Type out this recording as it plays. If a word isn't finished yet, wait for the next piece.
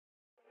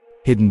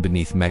Hidden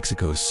beneath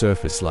Mexico's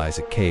surface lies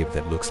a cave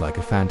that looks like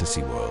a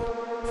fantasy world.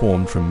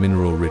 Formed from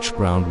mineral-rich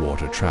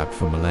groundwater trapped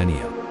for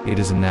millennia, it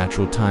is a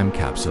natural time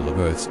capsule of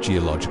Earth's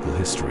geological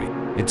history.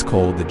 It's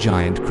called the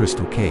Giant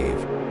Crystal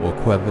Cave, or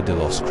Cueva de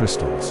los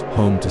Cristales,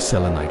 home to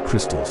selenite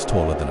crystals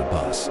taller than a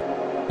bus.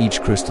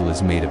 Each crystal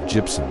is made of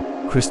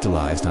gypsum,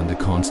 crystallized under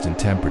constant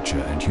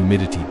temperature and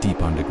humidity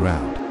deep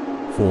underground,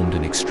 formed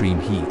in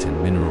extreme heat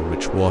and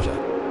mineral-rich water.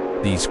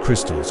 These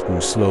crystals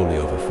grew slowly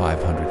over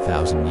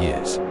 500,000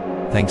 years,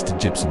 thanks to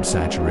gypsum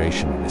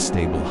saturation in a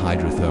stable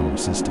hydrothermal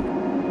system.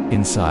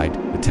 Inside,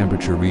 the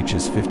temperature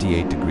reaches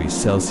 58 degrees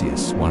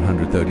Celsius,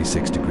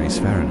 136 degrees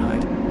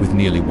Fahrenheit, with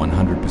nearly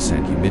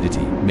 100%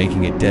 humidity,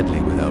 making it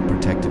deadly without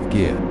protective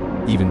gear.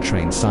 Even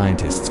trained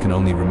scientists can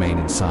only remain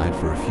inside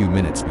for a few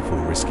minutes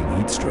before risking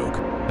heat stroke.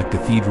 A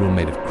cathedral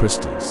made of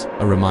crystals,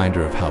 a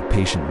reminder of how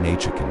patient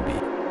nature can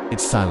be.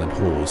 Its silent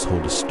halls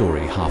hold a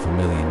story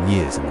 500,000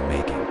 years in the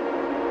making.